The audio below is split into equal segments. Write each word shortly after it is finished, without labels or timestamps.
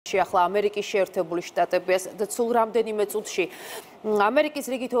წუთში, ახლა ამერიკის შეერთებული შტატებია და სულ რამდენიმე წუთში ამერიკის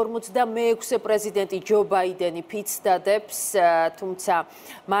რიგით 46-ე პრეზიდენტი ჯო ბაიდენი ფიცს დადებს, თუმცა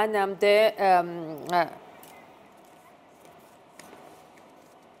მანამდე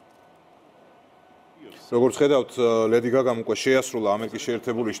როგორც ხედავთ, ლედი გაგამ უკვე შეასრულა ამერიკის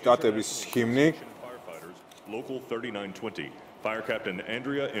შეერთებული შტატების ჰიმნი. Local 3920, Fire Captain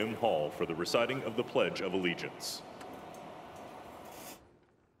Andrea M. Hall for the reciting of the Pledge of Allegiance.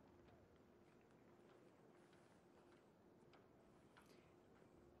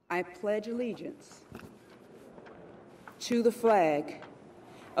 I pledge allegiance to the flag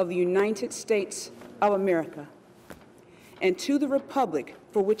of the United States of America and to the republic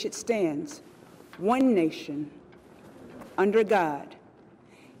for which it stands, one nation, under God,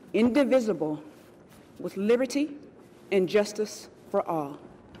 indivisible, with liberty and justice for all.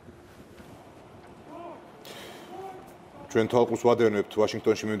 ჩვენ თვალყურს ვადევნებთ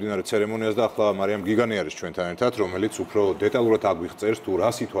ვაშინგტონში მიმდინარე ცერემონიას და ახლა მარიამ გიგანი არის ჩვენთან ერთად, რომელიც უფრო დეტალურად აგვიღწევს თუ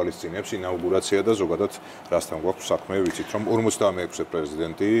რას ითვალისწინებს ინაუგურაცია და ზოგადად რასთან გვაქვს საქმე, ვიცით რომ 46-ე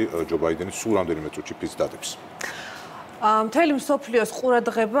პრეზიდენტი ჯო ბაიდენი სულ რამდენიმე წუთში ფიცს დადებს. მთელი მსოფლიოს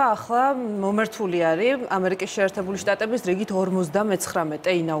ყურადღება ახლა მომერთული არის ამერიკის შეერთებული შტატების რიგით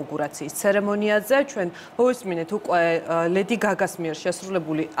 59-ე ინაუგურაციის ცერემონიაზე. ჩვენ მოვისმინეთ უკვე ლედი გაგას მიერ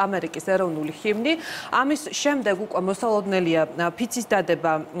შესრულებული ამერიკის ეროვნული ჰიმნი. ამის შემდეგ უკვე მოსალოდნელია ფიცის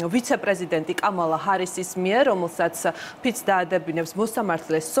დადება ვიცე-პრეზიდენტი კამალა ჰარისის მიერ, რომელსაც ფიცს დაადებინებს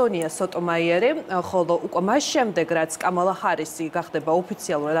მოსამართლე სონია სოტომაიერი, ხოლო უკვე მას შემდეგ, რაც კამალა ჰარისი გახდება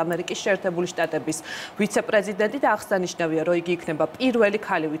ოფიციალურად ამერიკის შეერთებული შტატების ვიცე-პრეზიდენტი და აღსანიშნავია, რომ იგი იქნება პირველი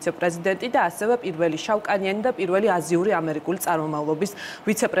ქალი ვიცე-პრეზიდენტი და ასევე პირველი შავკანიანი და პირველი აზიური ამერიკული წარმომავლობის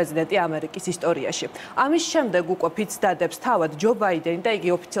ვიცე-პრეზიდენტი ამერიკის ისტორიაში. ამის შემდეგ უკვე ფიცს დადებს თავად ჯო ბაიდენი და იგი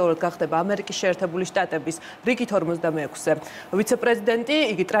ოფიციალურად გახდება ამერიკის შეერთებული შტატების რიგით 46-ე ვიცე-პრეზიდენტი.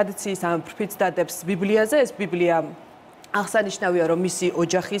 იგი ტრადიციის ფიცს დადებს ბიბლიაზე. ეს ბიბლია აღსანიშნავია, რომ მისი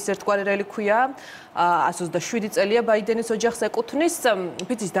ოჯახის ერთგვარი რელიქვიაა. 127 წელია ბაიდენის ოჯახს ეკუთვნის.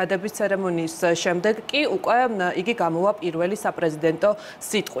 ფიცის დადების ცერემონიის შემდეგ კი უკვე იგი გამოვა პირველი საპრეზიდენტო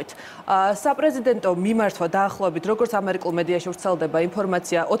სიტყვით. საპრეზიდენტო მიმართვა დაახლოებით, როგორც ამერიკულ მედიაში ვრცელდება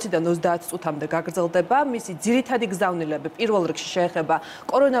ინფორმაცია, 20-დან 30 წუთამდე გაგრძელდება. მისი ძირითადი გზავნილები პირველ რიგში შეეხება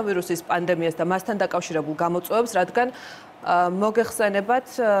კორონავირუსის პანდემიას და მასთან დაკავშირებულ გამოწვევებს, რადგან მოგეხსენებათ,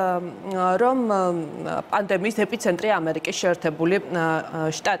 რომ პანდემიის ეპიცენტრია ამერიკის შეერთებული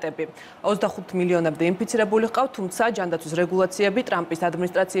შტატები. 25 მილიონამდე ინფიცირებული ჰყავთ, თუმცა ჯანდაცვის რეგულაციები ტრამპის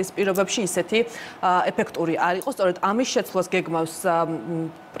ადმინისტრაციის პირობებში ისეთი ეფექტური არ იყო. სწორედ ამის შეცვლას გეგმავს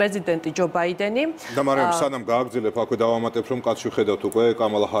პრეზიდენტი ჯო ბაიდენი. და მარიამ, სანამ გააგრძელებ, აქვე დავამატებ, რომ კაცში ვხედავთ უკვე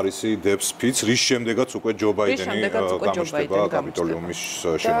კამალა ჰარისი დებს ფიცს, რის შემდეგაც უკვე ჯო ბაიდენი გამოჩნდება კაპიტოლიუმის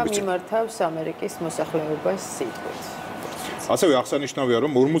შენობის და მიმართავს ამერიკის მოსახლეობას სიტყვით. ასევე აღსანიშნავია,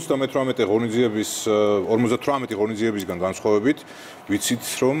 რომ 58 ღონისძიებისგან განსხვავებით ვიცით,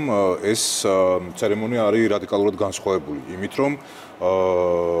 რომ ეს ცერემონია არის რადიკალურად განსხვავებული, იმით რომ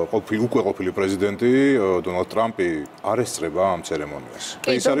უკვე ყოფილი პრეზიდენტი დონალდ ტრამპი არ ესწრება ამ ცერემონიას.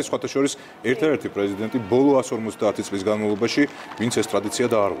 ის არის სხვათა შორის ერთადერთი პრეზიდენტი ბოლო 150 წლის განმავლობაში, ვინც ეს ტრადიცია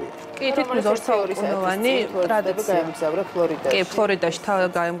დაარღვია. კი, თითქმის 2 საუკუნოვანი ტრადიცია გაემგზავრა ფლორიდაში. კი, ფლორიდაში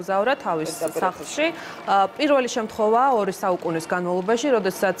გაემგზავრა თავის სახლში. პირველი შემთხვევა 2 საუკუნის განმავლობაში,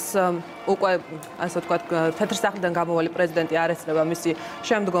 როდესაც უკვე ასე ვთქვათ, თეთრი სახლიდან გამოვალი პრეზიდენტი არ ესწრება მისი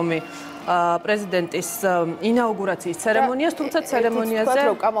შემდგომი პრეზიდენტის ინაუგურაციის ცერემონიას, თუმცა ცერემონიაზე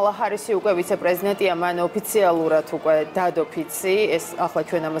რომ კამალა ჰარისი უკვე ვიცე-პრეზიდენტია, მან ოფიციალურად უკვე დადო ფიცი, ეს ახლა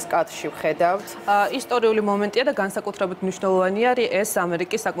ჩვენ ამას კადრში ვხედავთ. ისტორიული მომენტია და განსაკუთრებით მნიშვნელოვანი არის ეს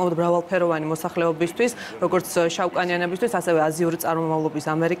ამერიკის საკმაოდ მრავალფეროვანი მოსახლეობისთვის, როგორც შავკანიანებისთვის, ასევე აზიური წარმომავლობის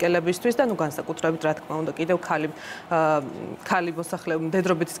ამერიკელებისთვის და განსაკუთრებით რა თქმა უნდა კიდევ ქალი მოსახლეობის,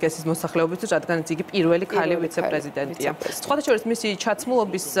 მდედრობითი სქესის მოსახლეობისთვის, რადგან იგი პირველი ქალი ვიცე-პრეზიდენტია. სხვათა შორის მისი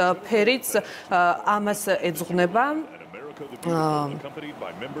ჩაცმულობის ფერი ამას ეძღვნება.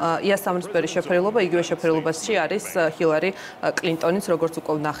 იასამნისფერი შეფერილობა, იგივე შეფერილობაში არის ჰილარი კლინტონის, როგორც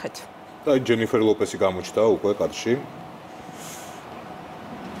უკვე ვნახეთ. და ჯენიფერ ლოპესი გამოჩნდა უკვე კადრში.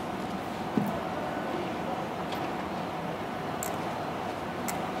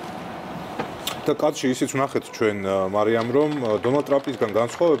 და კადრში ისიც ვნახეთ ჩვენ მარიამ, რომ დონალდ ტრამპისგან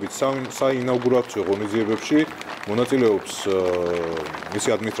განსხვავებით საინაუგურაციო ღონისძიებებში მონაწილეობს მისი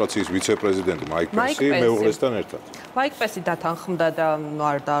ადმინისტრაციის ვიცე-პრეზიდენტი მაიკ პენსი მეუღლესთან ერთად. მაიკ პენსი დათანხმდა და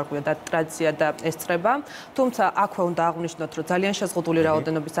არ დაარღვია და ტრადიცია და ესწრება. თუმცა აქვე უნდა აღვნიშნოთ, რომ ძალიან შეზღუდული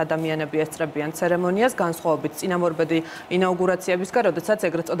რაოდენობის ადამიანები ესწრებიან ცერემონიას, განსხვავებით წინამორბედი ინაუგურაციებისგან, როდესაც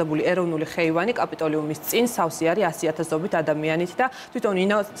ეგრეთ წოდებული ეროვნული ხეივანი კაპიტოლიუმის წინ სავსე არის 100,000-ობით ადამიანით და თვითონ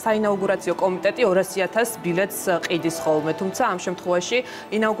საინაუგურაციო კომიტეტი 200,000 ბილეთს ყიდის ხოლმე. თუმცა ამ შემთხვევაში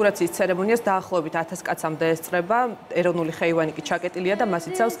ინაუგურაციის ცერემონიას დაახლოებით 1000 კაცამდე ესწრება, ეროვნული ხეივანი კი ჩაკეტილია და მას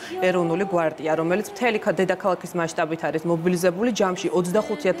იცავს ეროვნული გვარდია, რომელიც მთელი დედაქალაქის მასშტაბით არის მობილიზებული, ჯამში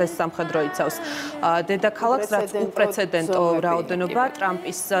 25,000 სამხედრო იცავს დედაქალაქს, რაც უპრეცედენტო რაოდენობა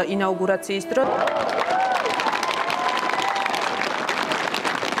ტრამპის ინაუგურაციის დროს.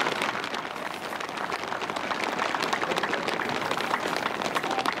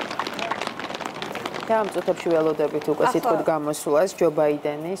 ამ წუთებში ველოდებით უკვე სიტყვით გამოსვლას ჯო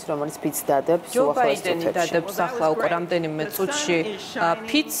ბაიდენის, რომელიც ფიცს დადებს უახლოეს წუთებში. ჯო ბაიდენი დადებს ახლა უკვე რამდენიმე წუთში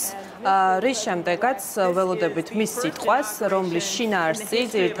ფიცს, რის შემდეგაც ველოდებით მის სიტყვას, რომლის შინაარსი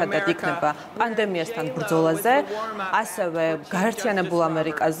ძირითადად იქნება პანდემიასთან ბრძოლაზე, ასევე გაერთიანებულ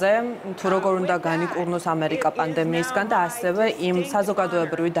ამერიკაზე, თუ როგორ უნდა განიკურნოს ამერიკა პანდემიისგან და ასევე იმ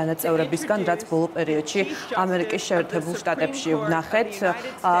საზოგადოებრივი დანაწევრებისგან, რაც ბოლო პერიოდში ამერიკის შეერთებულ შტატებში ვნახეთ.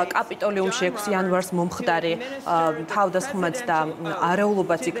 კაპიტოლიუმში 6 იანვარს მომხდარი თავდასხმაც და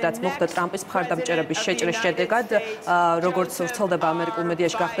არეულობაც იქ, რაც მოხდა ტრამპის მხარდამჭერების შეჭრის შედეგად, როგორც ვრცელდება ამერიკულ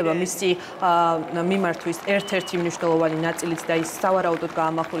მედიაში, გახდება მისი მიმართვის ერთ-ერთი მნიშვნელოვანი ნაწილიც და ის სავარაუდოდ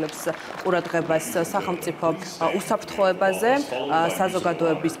გაამახვილებს ყურადღებას სახელმწიფო უსაფრთხოებაზე,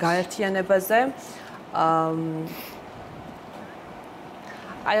 საზოგადოების გაერთიანებაზე.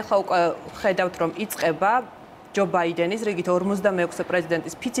 აი ახლა უკვე ხედავთ, რომ იწყება ჯო ბაიდენის რიგით 46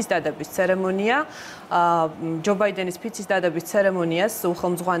 პრეზიდენტის ფიცის დადების ცერემონია. ჯო ბაიდენის ფიცის დადების ცერემონიას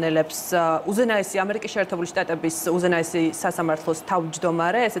უხელმძღვანელებს უზენაესი ამერიკის შეერთებული შტატების უზენაესი სასამართლოს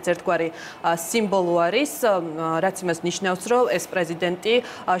თავმჯდომარე, ესეც ერთგვარი სიმბოლო არის, რაც იმას ნიშნავს, რომ ეს პრეზიდენტი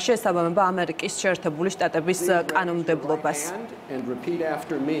შეესაბამება ამერიკის შეერთებული შტატების კანონმდებლობას.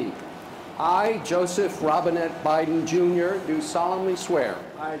 I, Joseph Robinette Biden Jr., do solemnly swear.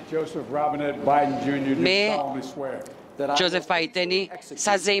 I, Joseph Robinette Biden Jr., do solemnly swear. ჯოზეფ ბაიდენი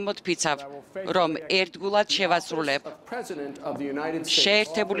საზეიმოდ ფიცავ, რომ ერთგულად შევასრულებ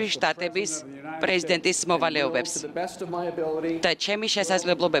შეერთებული შტატების პრეზიდენტის მოვალეობებს და ჩემი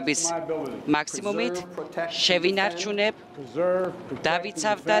შესაძლებლობების მაქსიმუმით შევინარჩუნებ,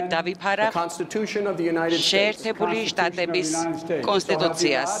 დავიცავ და დავიფარებ შეერთებული შტატების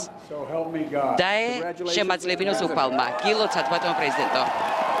კონსტიტუციას და შემაძლებინოს უფალმა. გილოცავთ, ბატონო პრეზიდენტო.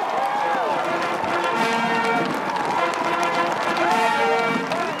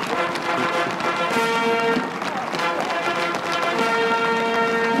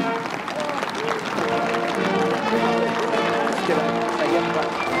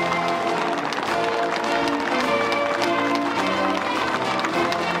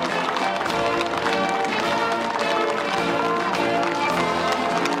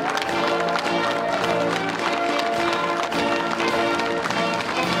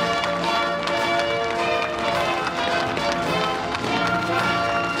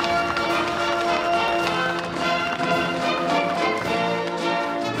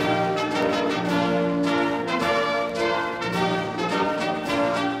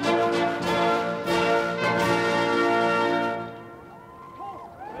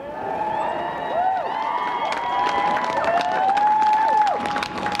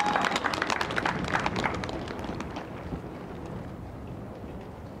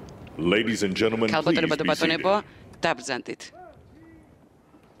 Ladies and gentlemen, please be seated. დაბრძანდით.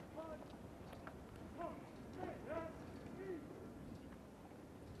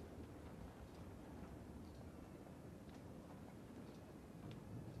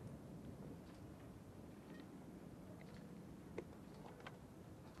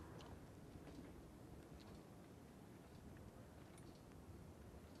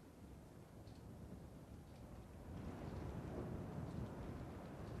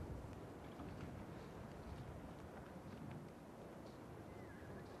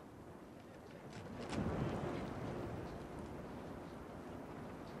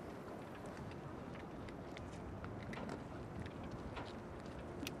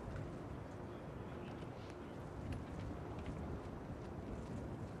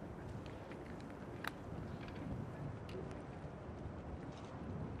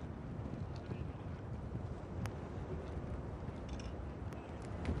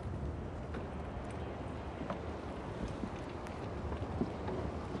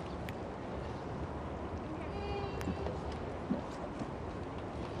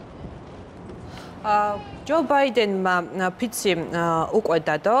 ჯო ბაიდენმა ფიცი უკვე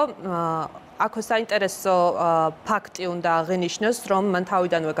დადო აქ საინტერესო ფაქტი უნდა აღინიშნოს, რომ მან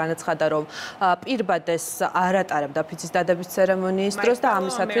თავიდანვე განაცხადა, რომ პირბადეს არ ატარებდა ფიცის დადების ცერემონიის დროს და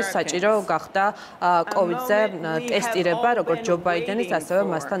ამისათვის საჭირო გახდა კოვიდზე ტესტირება, როგორც ჯო ბაიდენის, ასევე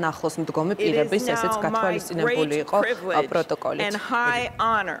მასთან ახლოს მდგომი პირების, ესეც გათვალისწინებული იყო პროტოკოლით.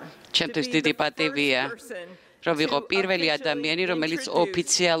 ჩემთვის დიდი პატივია, რომ ვიყო პირველი ადამიანი, რომელიც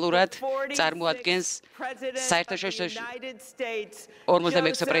ოფიციალურად წარმოადგენს საერთაშორისო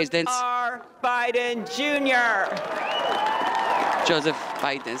 46 პრეზიდენტს ჯოზეფ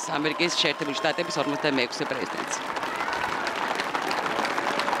ბაიდენს, ამერიკის შეერთებული შტატების 46 პრეზიდენტს.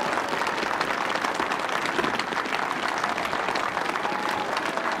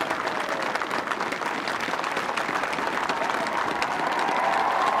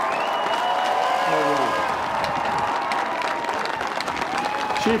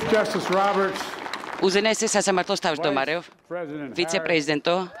 Chief Justice Roberts, უზენაესი სასამართლოს თავმჯდომარე,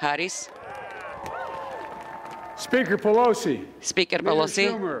 ვიცე-პრეზიდენტო ჰარის, Speaker Pelosi, სპიკერ პელოსი,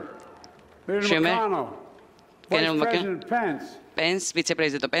 Leader Schumer, McConnell, General Vice President Pence, პენს,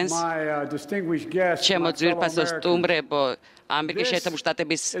 ვიცე-პრეზიდენტო პენს, my distinguished guests, ჩემო my fellow ძვირფასო Americans. სტუმრებო, ამერიკის შეერთებული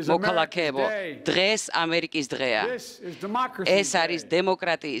შტატების მოქალაქეებო, დღეს ამერიკის დღეა. This is democracy. ეს არის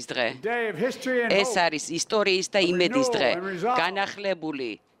დემოკრატიის დღე. Day of history and ეს hope. არის ისტორიის და იმედის დღე.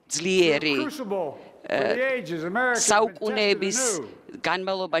 განახლებული, ძლიერი, Crucible for the ages, Americans საუკუნეების have been tested anew.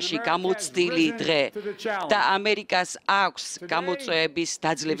 განმავლობაში გამოცდილი დღე და ამერიკას აქვს გამოწვევების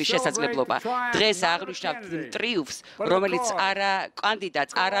დაძლევის შესაძლებლობა. დღეს აღნიშნავთ ტრიუმფს, რომელიც არა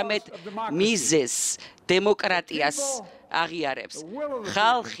კანდიდატს, არამედ მიზეზს, დემოკრატიას აღიარებს.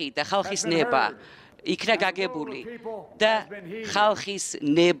 ხალხი და ხალხის ნება იქნა გაგებული და ხალხის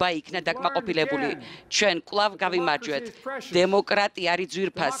ნება იქნა დაკმაყოფილებული. ჩვენ კვლავ გავიმარჯვეთ. დემოკრატია არის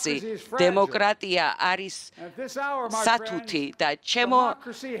ძვირფასი, დემოკრატია არის სათუთი და ჩემო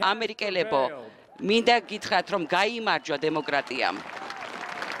ამერიკელებო, მინდა გითხრათ, რომ გაიმარჯვა დემოკრატიამ.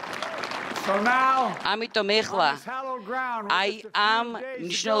 ამიტომ ეხლა აი ამ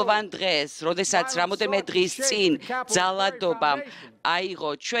მნიშვნელოვან დღეს, როდესაც რამოდენიმე დღის წინ ძალადობამ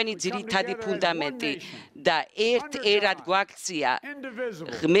აიღო ჩვენი ძირითადი ფუნდამენტი და ერთ-ერთად გვაქცია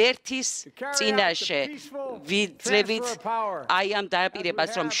ღმერთის წინაშე ვიძლევით აი ამ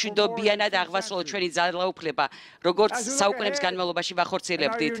დაპირებას, რომ მშვიდობიანად აღვასრულოთ ჩვენი ძალაუფლება, როგორც საუკუნეების განმავლობაში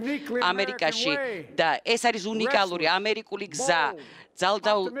ვახორციელებდით ამერიკაში და ეს არის უნიკალური ამერიკული გზა.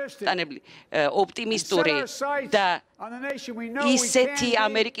 ძალდაუტანებული, ოპტიმისტური და ისეთი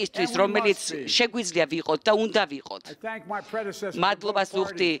ამერიკისთვის, რომელიც შეგვიძლია ვიყოთ და უნდა ვიყოთ. მადლობას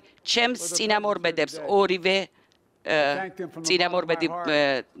ვუხდი ჩემს წინამორბედებს ორივე წინამორბედი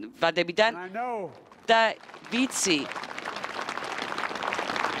ვადებიდან და ვიცი,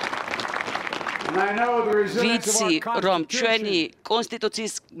 რომ ჩვენი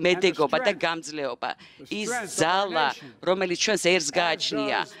კონსტიტუციის მედეგობა და გამძლეობა, ის ძალა, რომელიც ჩვენს ერს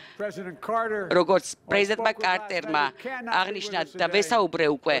გააჩნია, როგორც პრეზიდენტმა კარტერმა აღნიშნა და ვესაუბრე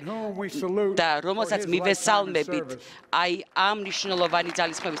უკვე და რომელსაც მივესალმებით აი ამ მნიშვნელოვანი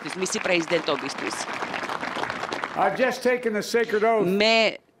ძალისხმევისთვის, მისი პრეზიდენტობისთვის. მე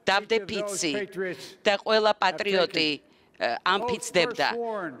დავდე ფიცი და ყველა პატრიოტი ამფიცდებდა.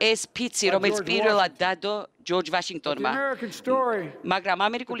 ეს ფიცი, რომელიც პირველად დადო ჯორჯ ვაშინგტონმა. მაგრამ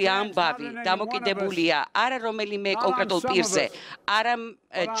ამერიკული ამბავი დამოკიდებულია არა რომელიმე კონკრეტულ პირზე, არა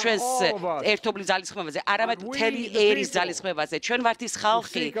ჩვენს ერთობლივ ძალისხმევაზე, არამედ მთელი ერის ძალისხმევაზე. ჩვენ ვართ ის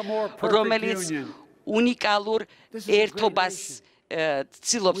ხალხი, რომელიც უნიკალურ ერთობას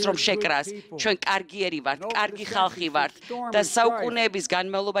ცდილობს რომ შეკრას. ჩვენ კარგიერი ვართ, კარგი ხალხი ვართ და საუკუნეების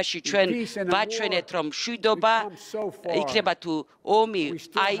განმავლობაში ჩვენ ვაჩვენეთ, რომ მშვიდობა იქნება თუ ომი,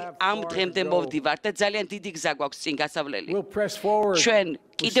 აი ამ დღემდე მოვდივართ და ძალიან დიდი გზა გვაქვს წინ გასავლელი. ჩვენ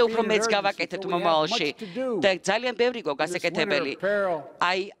კიდევ უფრო მეც გავაკეთებთ მომავალში და ძალიან ბევრი გვაქვს გასაკეთებელი.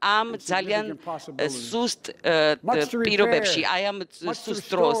 აი ამ ძალიან სუსტ პირობებში, აი ამ სუსტ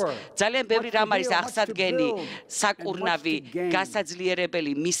დროს ძალიან ბევრი რამ არის აღსადგენი, საკურნავი,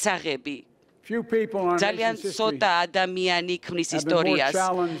 გასაძლიერებელი, მისაღები. ძალიან ცოტა ადამიანი ქმნის ისტორიას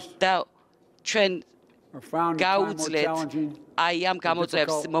და ჩვენ გაუძლეთ აი ამ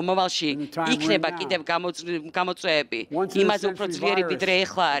გამოწვევებს მომავალში იქნება კიდევ გამოწვევები, იმაზე უფრო ძლიერი ვიდრე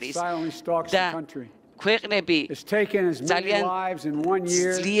ეხლა არის და ქვეყნები ძალიან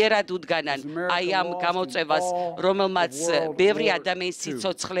ძლიერად უდგანან აი ამ გამოწვევას, რომელმაც ბევრი ადამიანის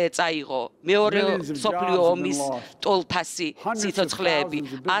სიცოცხლე წაიღო. მეორე მსოფლიო ომის ტოლფასი სიცოცხლეები,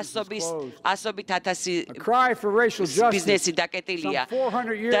 ასობით ათასი ბიზნესი დაკეტილია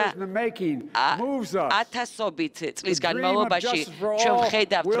და ათასობით წლის განმავლობაში ჩვენ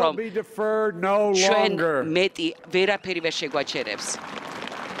ვხედავთ, რომ ჩვენ მეტი ვერაფერი ვერ შეგვაჩერებს.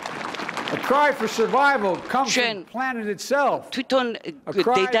 A cry for survival comes from the planet itself. თვითონ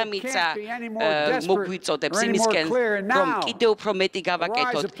დედამიწა მოგვიწოდებს იმისკენ, რომ კიდევ უფრო მეტი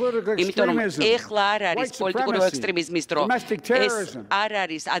გავაკეთოთ. იმიტომ რომ ეხლა არ არის პოლიტიკური ექსტრემიზმის დრო, ეს არ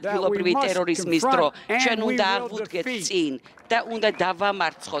არის ადგილობრივი ტერორიზმის დრო. ჩვენ უნდა აღვდგეთ წინ და უნდა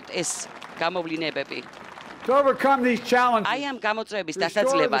დავამარცხოთ ეს გამოვლინებები. To overcome these challenges, აი ამ გამოწვევების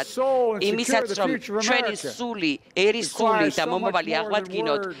დასაძლევად, იმისაც რომ ჩვენი სული, ერის სული და მომავალი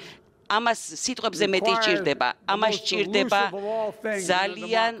აღვადგინოთ, ამას სიტყვებზე მეტი სჭირდება. ამას სჭირდება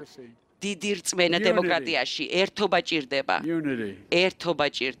ძალიან დიდი რწმენა დემოკრატიაში. ერთობა სჭირდება. ერთობა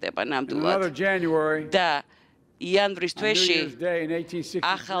სჭირდება ნამდვილად. და იანვრის თვეში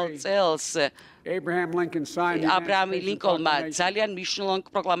ახალ წელს აბრაამ ლინკოლნმა ძალიან მნიშვნელოვან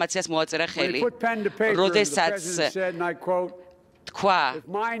პროკლამაციას მოაწერა ხელი, როდესაც თქვა,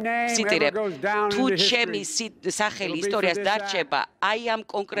 ციტირებ, თუ ჩემი სახელი ისტორიას დარჩება, აი ამ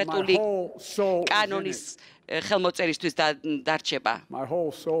კონკრეტული კანონის ხელმოწერისთვის დარჩება.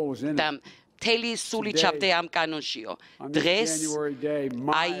 და მთელი სული ჩავდე ამ კანონშიო. დღეს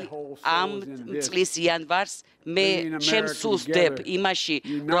აი ამ წლის იანვარს მე ჩემს სულს ვდებ იმაში,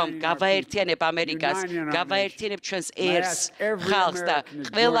 რომ გავაერთიანებ ამერიკას, გავაერთიანებ ჩვენს ერს, ხალხს და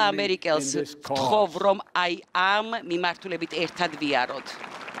ყველა ამერიკელს ვთხოვ, რომ აი ამ მიმართულებით ერთად ვიაროთ.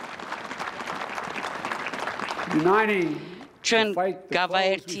 ჩვენ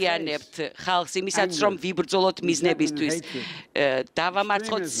გავაერთიანებთ ხალხს იმისაც, რომ ვიბრძოლოთ მიზნებისთვის,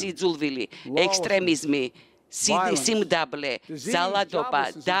 დავამარცხოთ სიძულვილი, ექსტრემიზმი, სიმდაბლე,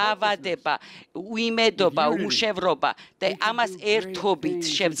 ზალადობა, დაავადება, უიმედობა, უმუშევრობა და ამას ერთობით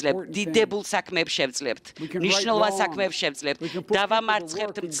შევძლებთ, დიდებულ საქმეებს შევძლებთ, მნიშვნელოვან საქმეებს შევძლებთ,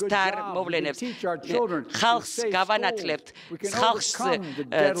 დავამარცხებთ მცდარ მოვლენებს, ხალხს გავანათლებთ, ხალხს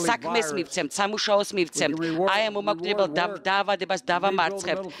საქმეს მივცემთ, სამუშაოს მივცემთ, აი ამ მომაკვდინებელ დაავადებას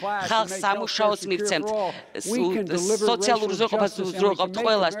დავამარცხებთ, ხალხს სამუშაოს მივცემთ, სოციალურ უზრუნველყოფას ვუზრუნველყოფთ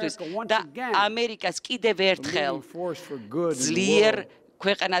ყველასთვის და ამერიკას კიდევ ერთხელ ძლიერ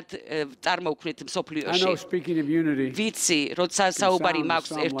ქვეყანად წარმოვქმნით მსოფლიოში. ვიცი, როცა საუბარი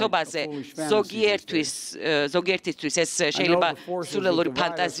მაქვს ერთობაზე, ზოგიერთისთვის ეს შეიძლება სულელური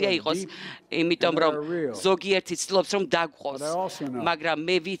ფანტაზია იყოს, იმიტომ რომ ზოგიერთი ცდილობს რომ დაგყოს, მაგრამ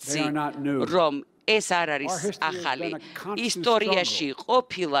მე ვიცი, რომ ეს არ არის ახალი. ისტორიაში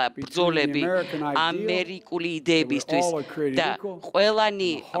ყოფილა ბრძოლები ამერიკული იდეებისთვის და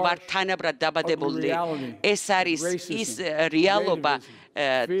ყველანი ვარ თანაბრად დაბადებული. ეს არის ის რეალობა,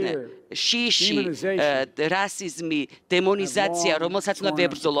 შიში, რასიზმი, დემონიზაცია, რომელსაც უნდა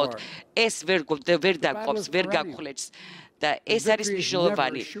ვებრძოლოთ. ეს ვერ დაგყოფს, ვერ გაგხლეჭს და ეს არის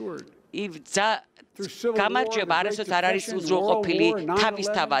მნიშვნელოვანი. გამარჯვება არასდროს არ არის უზრუნველყოფილი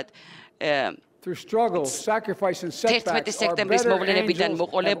თავისთავად. 11 სექტემბრის მოვლენებიდან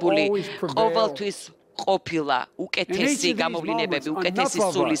მოყოლებული ყოველთვის ყოფილა უკეთესი გამოვლენებები, უკეთესი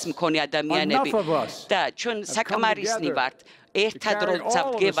სულის მქონე ადამიანები და ჩვენ საკმარისნი ვართ ერთად როცა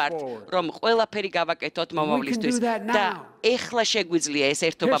ვდგევართ, რომ ყველაფერი გავაკეთოთ მომავლისთვის და ეხლა შეგვიძლია ეს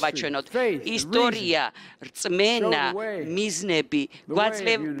ერთობა ვაჩვენოთ. ისტორია, რწმენა, მიზნები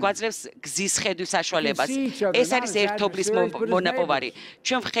გვაძლევს გზის ხედვის საშუალებას. ეს არის ერთობლის მონაპოვარი.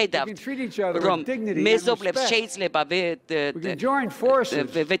 ჩვენ ვხედავთ, რომ მეზობლებს შეიძლება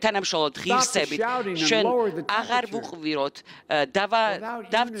ვეთანამშრომლოთ ღირსებით. ჩვენ აღარ ვუყვიროთ,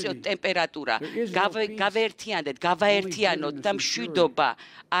 დავწიოთ ტემპერატურა, გავაერთიანდეთ, გავაერთიანოთ და მშვიდობა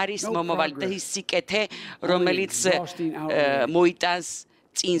არის მომავალი და ის სიკეთე, რომელიც მოიტანს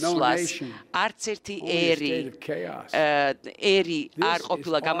წინსვლას. არც ერთი ერი არ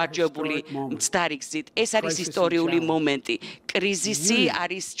ყოფილა გამარჯვებული მცდარი გზით. ეს არის ისტორიული მომენტი. კრიზისი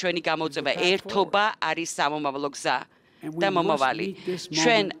არის ჩვენი გამოწვევა, ერთობა არის სამომავლო გზა და მომავალი.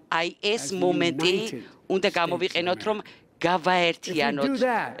 ჩვენ აი ეს მომენტი უნდა გამოვიყენოთ, რომ გავაერთიანოთ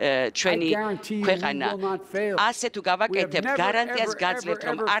ჩვენი ქვეყანა. ასე თუ გავაკეთებთ, გარანტიას გაძლევთ,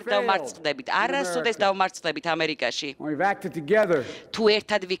 რომ არ დავმარცხდებით, არასოდეს დავმარცხდებით ამერიკაში. თუ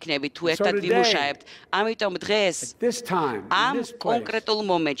ერთად ვიქნებით, თუ ერთად ვიმუშაებთ, ამიტომ დღეს ამ კონკრეტულ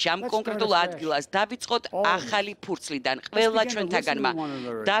მომენტში, ამ კონკრეტულ ადგილას დავიწყოთ ახალი ფურცლიდან ყველა ჩვენთაგანმა.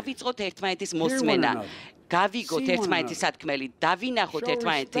 დავიწყოთ ერთმანეთის მოსმენა. გავიგოთ ერთმანეთის სათქმელი, დავინახოთ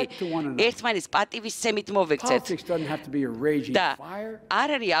ერთმანეთი, ერთმანეთის პატივისცემით მოვექცეთ. და არ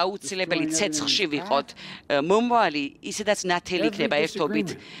არის აუცილებელი ცეცხლში ვიყოთ. მომავალი ისედაც ნათელი იქნება ერთობით.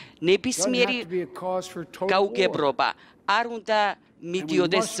 ნებისმიერი გაუგებრობა არ უნდა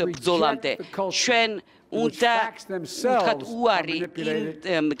მიდიოდეს ბრძოლამდე. ჩვენ უნდა ვთქვათ უარი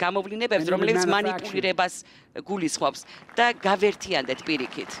იმ გამოვლინებებს, რომლებიც მანიპულირებას გულისხმობს და გავერთიანდეთ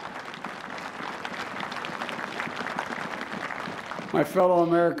პირიქით.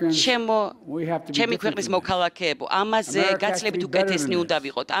 ჩემი ქვეყნის მოქალაქეებო, ამაზე გაცილებით უკეთესნი უნდა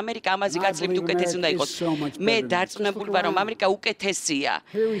ვიყოთ. ამერიკა ამაზე გაცილებით უკეთესი უნდა იყოს. მე დარწმუნებული ვარ, რომ ამერიკა უკეთესია.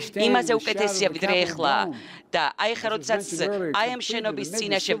 იმაზე უკეთესია, ვიდრე ეხლა. და აი ხა როდესაც აი ამ შენობის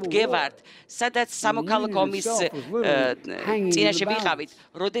წინაშე ვდგევართ, სადაც სამოქალაქო ომის წინაშე ვიყავით,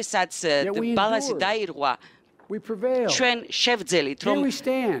 როდესაც ბალანსი დაირღვა, ჩვენ შევძელით, რომ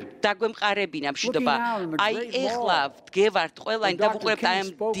დაგვემყარებინა მშვიდობა. აი ეხლა ვდგევართ ყველანი და ვუყურებთ აი ამ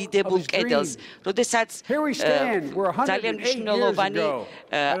დიდებულ კედელს, როდესაც ძალიან მნიშვნელოვანი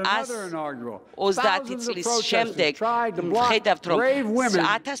 130 წლის შემდეგ ვხედავთ, რომ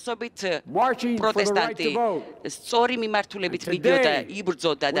ათასობით პროტესტანტი სწორი მიმართულებით მიდიოდა,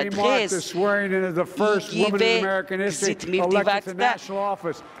 იბრძოდა და დღეს იგივე გზით მივდივართ და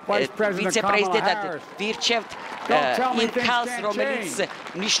ვიცე-პრეზიდენტად ვირჩევთ იმ ქალს, რომელიც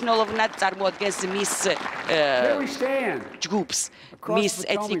მნიშვნელოვნად წარმოადგენს მის ჯგუფს, მის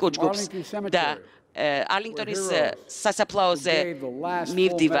ეთნიკურ ჯგუფს და არლინგტონის სასაფლაოზე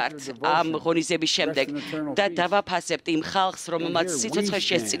მივდივართ ამ ღონისძიების შემდეგ და დავაფასებთ იმ ხალხს, რომელმაც სიცოცხლე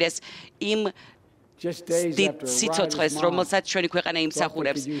შესწირეს, იმ დიდ სიცოცხლეს, რომელსაც ჩვენი ქვეყანა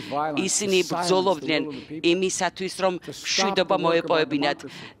იმსახურებს. ისინი ბრძოლობდნენ იმისათვის, რომ მშვიდობა მოეპოვებინათ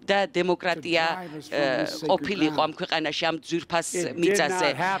და დემოკრატია ყოფილიყო ამ ქვეყანაში, ამ ძვირფას მიწაზე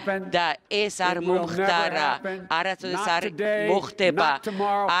და ეს არ მომხდარა, არასოდეს არ მოხდება,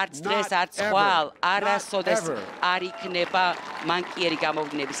 არც დღეს, არც ხვალ, არასოდეს არ იქნება მანკიერი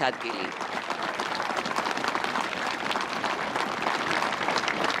გამოვლინების ადგილი.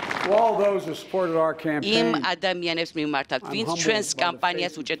 იმ ადამიანებს მიმართავთ, ვინც ჩვენს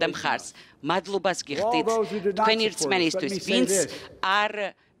კამპანიას უჭერდა მხარს. მადლობას გიხდით თქვენი რწმენისთვის, ვინც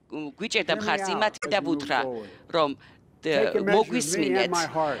არ გვიჭერდა მხარს, იმათ დავუთხრა, რომ მოგვისმინეთ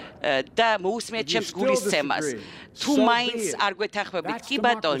და მოусმინეთ ჩემს გულისცემას. თუ მაინც არ გვეთანხმებით, კი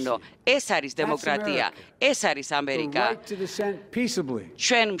ბატონო, ეს არის დემოკრატია, ეს არის ამერიკა.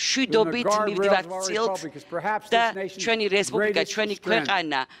 ჩვენ მშვიდობით მივდივართ წილთ და ჩვენი რესპუბლიკა, ჩვენი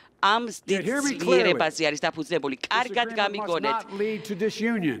ქვეყანა ამ დიდ ძლიერებაზე არის დაფუძნებული. კარგად გამიგონეთ.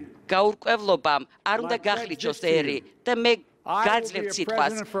 გაურკვევლობამ არ უნდა გახლიჩოს ერი და მე გაძლევთ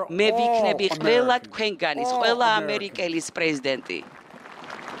სიტყვას. მე ვიქნები ყველა თქვენგანის, ყველა ამერიკელის პრეზიდენტი.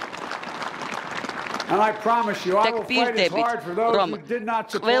 და გპირდებით, რომ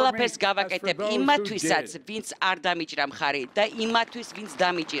ყველაფერს გავაკეთებ იმათვისაც, ვინც არ დამიჭირა მხარი და იმათთვის, ვინც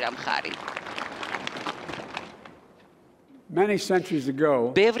დამიჭირა მხარი.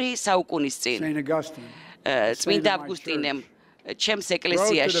 ბევრი საუკუნის წინ წმინდა ავგუსტინემ ჩემს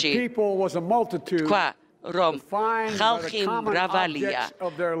ეკლესიაში თქვა, რომ ხალხი მრავალია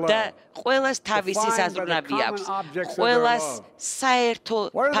და ყველას თავისი საზრუნავი აქვს, ყველას საერთო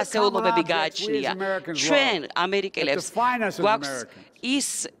ფასეულობები გააჩნია. ჩვენ ამერიკელებს გვაქვს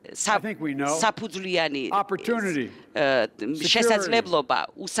ის საფუძვლიანი შესაძლებლობა,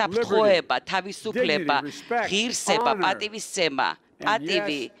 უსაფრთხოება, თავისუფლება, ღირსება, პატივისცემა,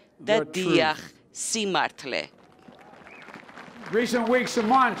 პატივი და დიახ, სიმართლე.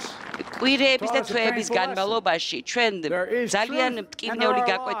 კვირეების და თვეების განმავლობაში ჩვენ ძალიან მტკივნეული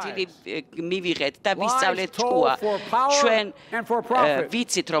გაკვეთილი მივიღეთ და ვისწავლეთ ჭკუა. ჩვენ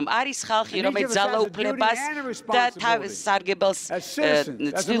ვიცით, რომ არის ხალხი, რომელიც ძალაუფლებას და სარგებელს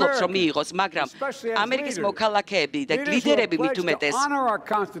ცდილობს, რომ მიიღოს, მაგრამ ამერიკის მოქალაქეები და ლიდერები მით უმეტეს,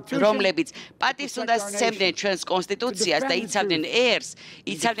 რომლებიც პატივს უნდა სცემდნენ ჩვენს კონსტიტუციას და იცავდნენ ერს,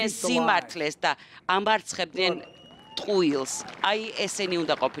 იცავდნენ სიმართლეს და ამარცხებდნენ ტყუილს. აი ესენი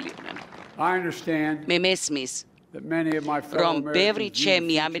უნდა ყოფილიყვნენ. მე მესმის, რომ ბევრი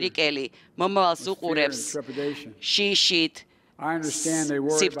ჩემი ამერიკელი მომავალს უყურებს შიშით,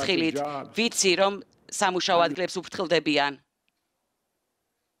 სიფრთხილით. ვიცი, რომ სამუშაო ადგილებს უფრთხილდებიან.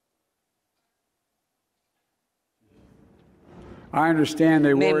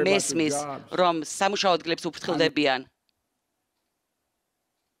 მე მესმის, რომ სამუშაო ადგილებს უფრთხილდებიან.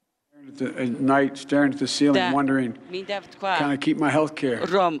 At night, staring at the ceiling, wondering, can I keep my health care?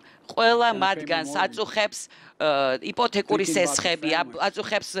 რომ ყველა მათგანს აწუხებს იპოთეკური სესხები,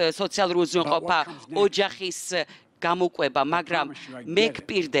 აწუხებს სოციალური უზრუნველყოფა, ოჯახის გამოკვება, მაგრამ მე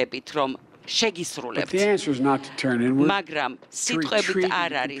გპირდებით, რომ შეგისრულებთ. The answer is not to turn inward. მაგრამ სიტყვებით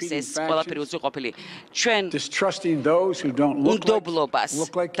არ არის ეს ყველაფერი უზრუნველყოფილი. ჩვენ Distrusting those who don't look უნდობლობას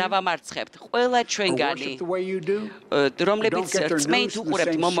like you. დავამარცხებთ ყველა ჩვენგანი, The way you do. რომლებიც Don't get their რწმენით news from the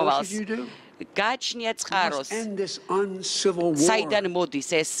უყურებთ same მომავალს. sources you do. გააჩნია წყაროს, End this uncivil war. საიდან მოდის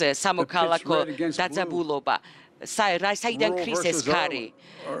ეს სამოქალაქო დაძაბულობა, საიდან ქრის ეს ქარი,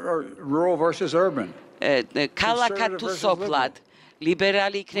 Rural versus urban. ქალაქად თუ სოფლად,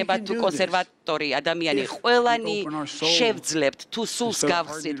 ლიბერალი იქნება თუ კონსერვატორი ადამიანი, ყველანი შევძლებთ თუ სულს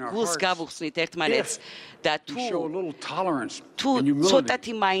გავხსნით, გულს გავუხსნით ერთმანეთს და თუ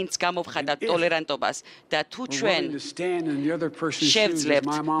ცოტათი მაინც გამოვხატავთ ტოლერანტობას და თუ ჩვენ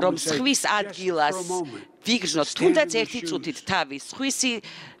შევძლებთ რომ სხვის ადგილას ვიგრძნოთ თუნდაც ერთი წუთით თავის სხვისი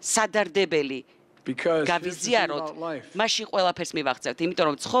სადარდებელი გავიზიაროთ, მაშინ ყველაფერს მივაღწევთ, იმიტომ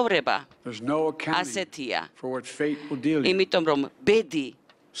რომ ცხოვრება ასეთია. იმიტომ რომ ბედი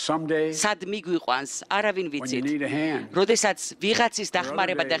სად მიგვიყვანს, არავინ ვიცით. როდესაც ვიღაცის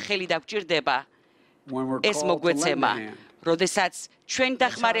დახმარება და ხელი დაგვჭირდება, ეს მოგვეცემა. როდესაც ჩვენ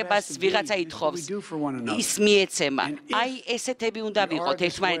დახმარებას ვიღაცა ითხოვს, ის მიეცემა. აი ესეთები უნდა ვიყოთ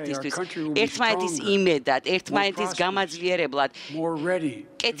ერთმანეთისთვის, ერთმანეთის იმედად, ერთმანეთის გამაძლიერებლად,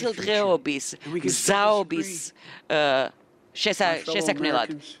 კეთილდღეობის, გზაობის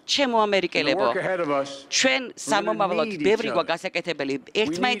შესაქმნელად. ჩემო ამერიკელებო, ჩვენ სამომავლოდ ბევრი გვაგასაკეთებელი,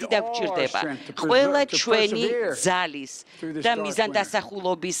 ერთმანეთი დაგვჭირდება. ყველა ჩვენი ძალის და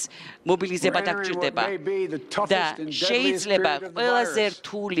მიზანდასახულობის მობილიზება დაგვჭირდება. და შეიძლება ყველაზე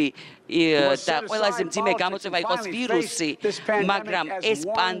რთული და ყველაზე მძიმე გამოწვევა იყოს ვირუსი, მაგრამ ეს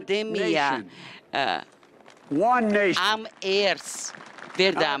პანდემია ამ ერს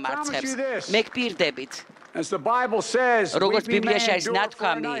ვერ დაამარცხებს. მე გპირდებით. როგორც ბიბლიაში არის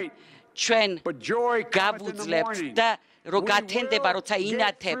ნათქვამი, ჩვენ გავუძლებთ და რო გათენდება, როცა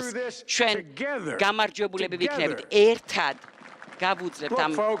ინათებს, ჩვენ გამარჯვებულები ვიქნებით. ერთად გავუძლებთ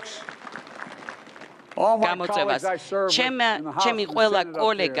ამ გამოწვევას. ჩემი ყველა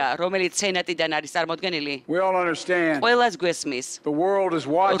კოლეგა, რომელიც სენატიდან არის წარმოდგენილი, ყველას გვესმის,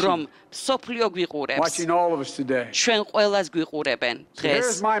 რომ სოფლიო გვიყურებს. ჩვენ ყველას გვიყურებენ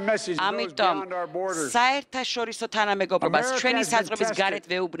დღეს. ამიტომ საერთაშორისო თანამეგობრობას ჩვენი საზღვრების გარეთ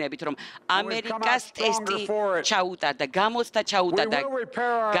ვეუბნებით, რომ ამერიკას ტესტი ჩაუტარდა, გამოცდა ჩაუტარდა,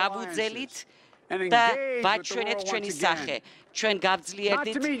 გავუძელით და ვაჩვენეთ ჩვენი სახე. ჩვენ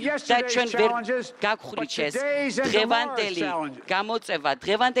გავძლიერდით და ჩვენ ვერ გაგხვდით ეს დღევანდელი გამოწვევა,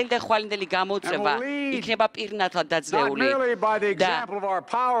 დღევანდელი და ხვალინდელი გამოწვევა იქნება პირნათლად დაძლეული და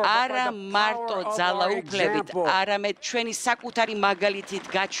არა მარტო ძალაუფლებით, არამედ ჩვენი საკუთარი მაგალითით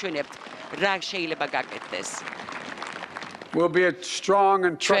გაჩვენებთ რა შეიძლება გაკეთდეს.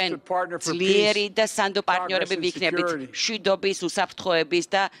 ჩვენ ძლიერი და სანდო პარტნიორები ვიქნებით მშვიდობის, უსაფრთხოების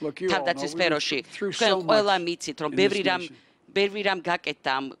და თავდაცვის სფეროში. ჩვენ ყველა მიცით, რომ ბევრი რამ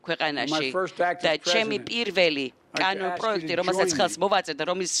გაკეთდა ამ ქვეყანაში და ჩემი პირველი კანონ პროექტი, რომელსაც ხელს მოვაწევ და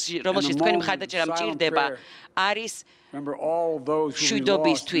რომელშიც თქვენი მხარდაჭერა მჭირდება, არის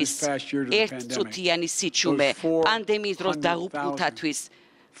მშვიდობისთვის ერთწუთიანი სიჩუმე, პანდემიის დროს დაღუპულთათვის.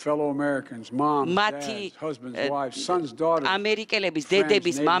 მათი ამერიკელების,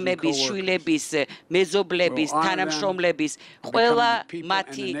 დედების, მამების, შვილების, მეზობლების, თანამშრომლების, ყველა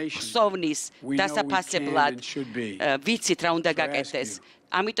მათი ხსოვნის დასაფასებლად ვიცით რა უნდა გაკეთდეს.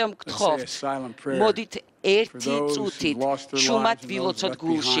 ამიტომ გთხოვთ, მოდით ერთი წუთით ჩუმად ვილოცოთ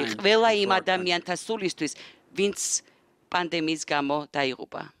გულში ყველა იმ ადამიანთა სულისთვის, ვინც პანდემიის გამო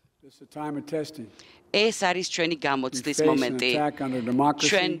დაიღუპა. ეს არის ჩვენი გამოცდის მომენტი.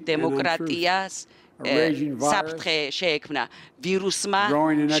 ჩვენ დემოკრატიას საფრთხე შეექმნა, ვირუსმა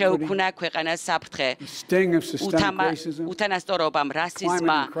შეუქმნა ქვეყანას საფრთხე, უთანასწორობამ,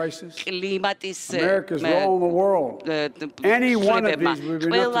 რასიზმმა, კლიმატის ცვლილებებმა.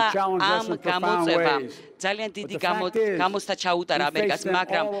 ყველა ამ გამოწვევამ ძალიან დიდი გამოცდა ჩაუტარა ამერიკას,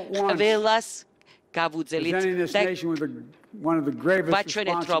 მაგრამ ყველას გავუძელით და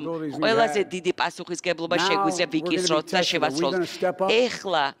ვაჩვენეთ, რომ ყველაზე დიდი პასუხისგებლობა შეგვიძლია ვიკისროთ და შევასრულოთ.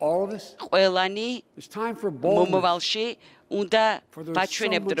 ეხლა ყველანი მომავალში უნდა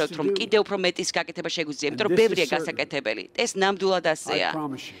ვაჩვენებდეთ, რომ კიდევ უფრო მეტის გაკეთება შეგვიძლია, იმიტომ რომ ბევრია გასაკეთებელი. ეს ნამდვილად ასეა.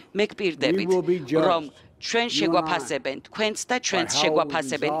 მე გპირდებით, რომ ჩვენ შეგვაფასებენ, თქვენც და ჩვენც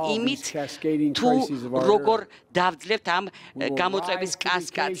შეგვაფასებენ იმით, თუ როგორ დავძლებთ ამ გამოწვევის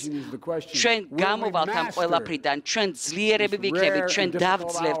კასკადს. ჩვენ გამოვალთ ამ ყველაფრიდან, ჩვენ ძლიერები ვიქნებით, ჩვენ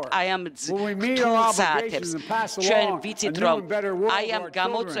დავძლებთ აი ამ რთულ საათებს. ჩვენ ვიცით, რომ აი ამ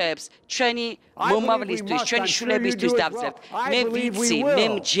გამოწვევებს ჩვენი მომავლისთვის, ჩვენი შვილებისთვის დავძლებთ. მე ვიცი, მე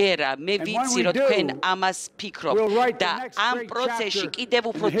მჯერა, მე ვიცი, რომ თქვენ ამას ფიქრობთ და ამ პროცესში კიდევ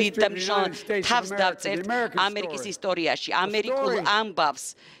უფრო დიდ და მნიშვნელოვან თავს დავწერთ ამერიკის ისტორიაში, ამერიკულ ამბავს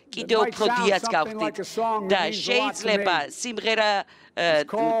კიდევ უფრო დიას გავხდით და შეიძლება სიმღერა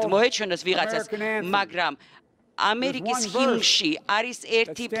მოეჩვენოს ვიღაცას, მაგრამ ამერიკის ჰიმნში არის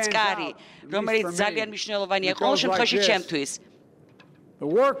ერთი წყარი, რომელიც ძალიან მნიშვნელოვანია ყოველ შემთხვევაში ჩემთვის.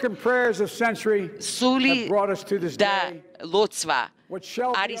 სული და ლოცვა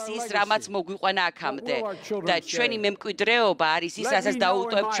არის ის, რამაც მოგვიყვანა აქამდე და ჩვენი მემკვიდრეობა არის ის, რასაც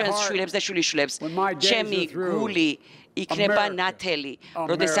დაუუტოვებთ ჩვენს შვილებს და შვილიშვილებს. ჩემი გული იქნება ნათელი,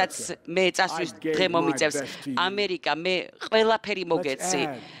 როდესაც მე წასვლის დღე მომიწევს. ამერიკა, მე ყველაფერი მოგეცი.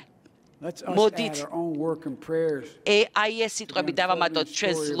 მოდით აი ეს სიტყვები დავამატოთ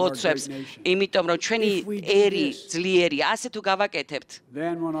ჩვენს ლოცვებს, იმიტომ რომ ჩვენი ერი ძლიერია, ასე თუ გავაკეთებთ,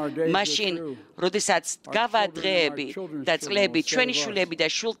 მაშინ, როდესაც გავა დღეები და წლები, ჩვენი შვილები და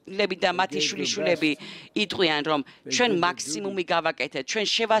შვილები და მათი შვილიშვილები იტყვიან, რომ ჩვენ მაქსიმუმი გავაკეთეთ, ჩვენ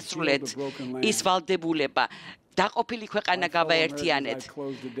შევასრულეთ ის ვალდებულება, დაყოფილი ქვეყანა გავაერთიანეთ.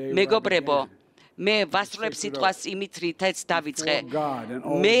 მეგობრებო, მე ვასრულებ სიტყვას იმით, რითაც დავიწყე.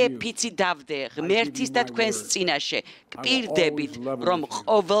 მე ფიცი დავდე ღმერთის და თქვენს წინაშე. გპირდებით, რომ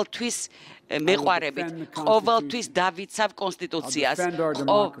ყოველთვის მეყვარებით, ყოველთვის დავიცავ კონსტიტუციას,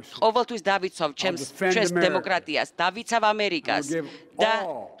 ყოველთვის დავიცავ ჩვენს დემოკრატიას, დავიცავ ამერიკას და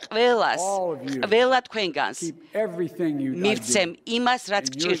ყველა თქვენგანს მივცემ იმას, რაც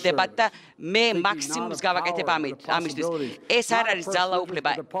გჭირდებათ და მე მაქსიმუმს გავაკეთებ ამისთვის. ეს არ არის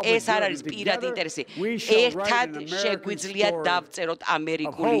ძალაუფლება, ეს არ არის პირადი ინტერესი. ერთად შეგვიძლია დავწეროთ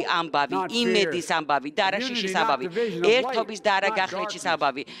ამერიკული ამბავი, იმედის ამბავი და არა შიშის ამბავი, ერთობის და არა გახლეჩის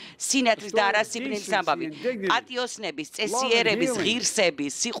ამბავი, სინათლის და არა სიბნელის ამბავი, პატიოსნების, წესიერების,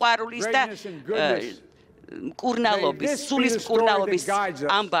 ღირსების, სიყვარულის და მკურნალობის, სულის მკურნალობის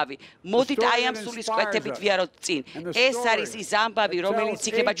ამბავი. მოდით აი ამ სულის კვეთებით ვიაროთ წინ. ეს არის ის ამბავი, რომელიც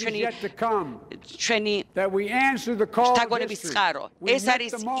იქნება ჩვენი შთაგონების წყარო. ეს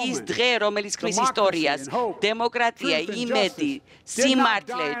არის ის დღე, რომელიც ქმნის ისტორიას. დემოკრატია, იმედი,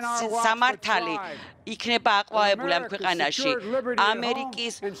 სიმართლე, სამართალი იქნება აყვავებული ამ ქვეყანაში.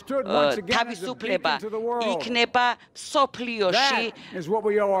 ამერიკის თავისუფლება იქნება სოფლიოში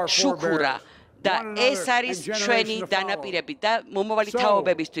შუქურა. და ეს არის ჩვენი დანაპირები და მომავალი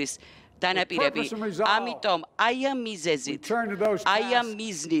თაობებისთვის დანაპირები. ამიტომ აი ამ მიზეზით, აი ამ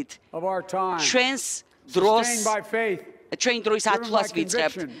მიზნით ჩვენს ჩვენი დროის ათვლას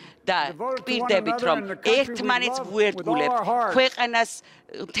ვიწყებთ და გპირდებით, რომ ერთმანეთს ვუერთგულებთ, ქვეყანას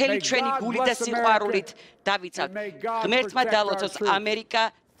მთელი ჩვენი გულით და სიყვარულით დავიცავთ. ღმერთმა დალოცოს ამერიკა,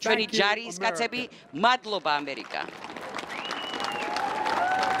 ჩვენი ჯარისკაცები, მადლობა ამერიკა.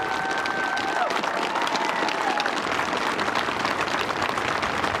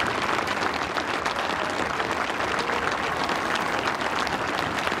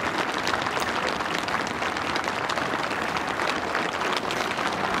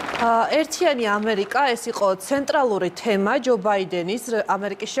 ერთიანი ამერიკა ეს იყო ცენტრალური თემა ჯო ბაიდენის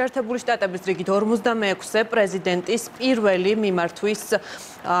ამერიკის შეერთებული შტატების რიგით 46-ე პრეზიდენტის პირველი მიმართვის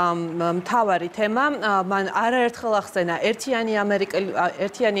მთავარი თემა. მან არაერთხელ ახსენა ერთიანი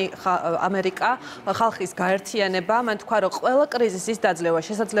ამერიკა, ხალხის გაერთიანება. მან თქვა, რომ ყველა კრიზისის დაძლევა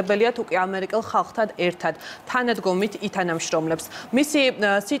შესაძლებელია თუ კი ამერიკელ ხალხთან ერთად თანადგომით ითანამშრომლებს. მისი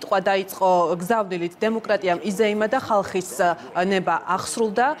სიტყვა დაიწყო გზავნილით დემოკრატიამ იზეიმა და ხალხის ნება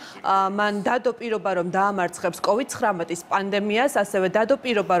აღსრულდა. მან დადო პირობა, რომ დაამარცხებს COVID-19 პანდემიას, ასევე დადო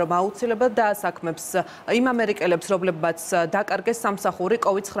პირობა, რომ აუცილებლად დაასაქმებს იმ ამერიკელებს, რომლებმაც დაკარგეს სამსახური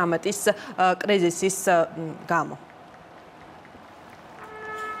COVID-19 კრიზისის გამო.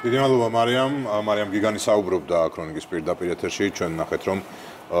 დიდი მადლობა მარიამ გიგანი საუბრობდა ქრონიკის პირდაპირ ეთერში. ჩვენ ნახეთ, რომ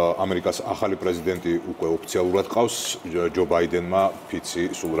ამერიკას ახალი პრეზიდენტი უკვე ოფიციალურად ყავს. ჯო ბაიდენმა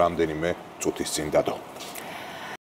ფიცი სულ რამდენიმე წუთის წინ დადო.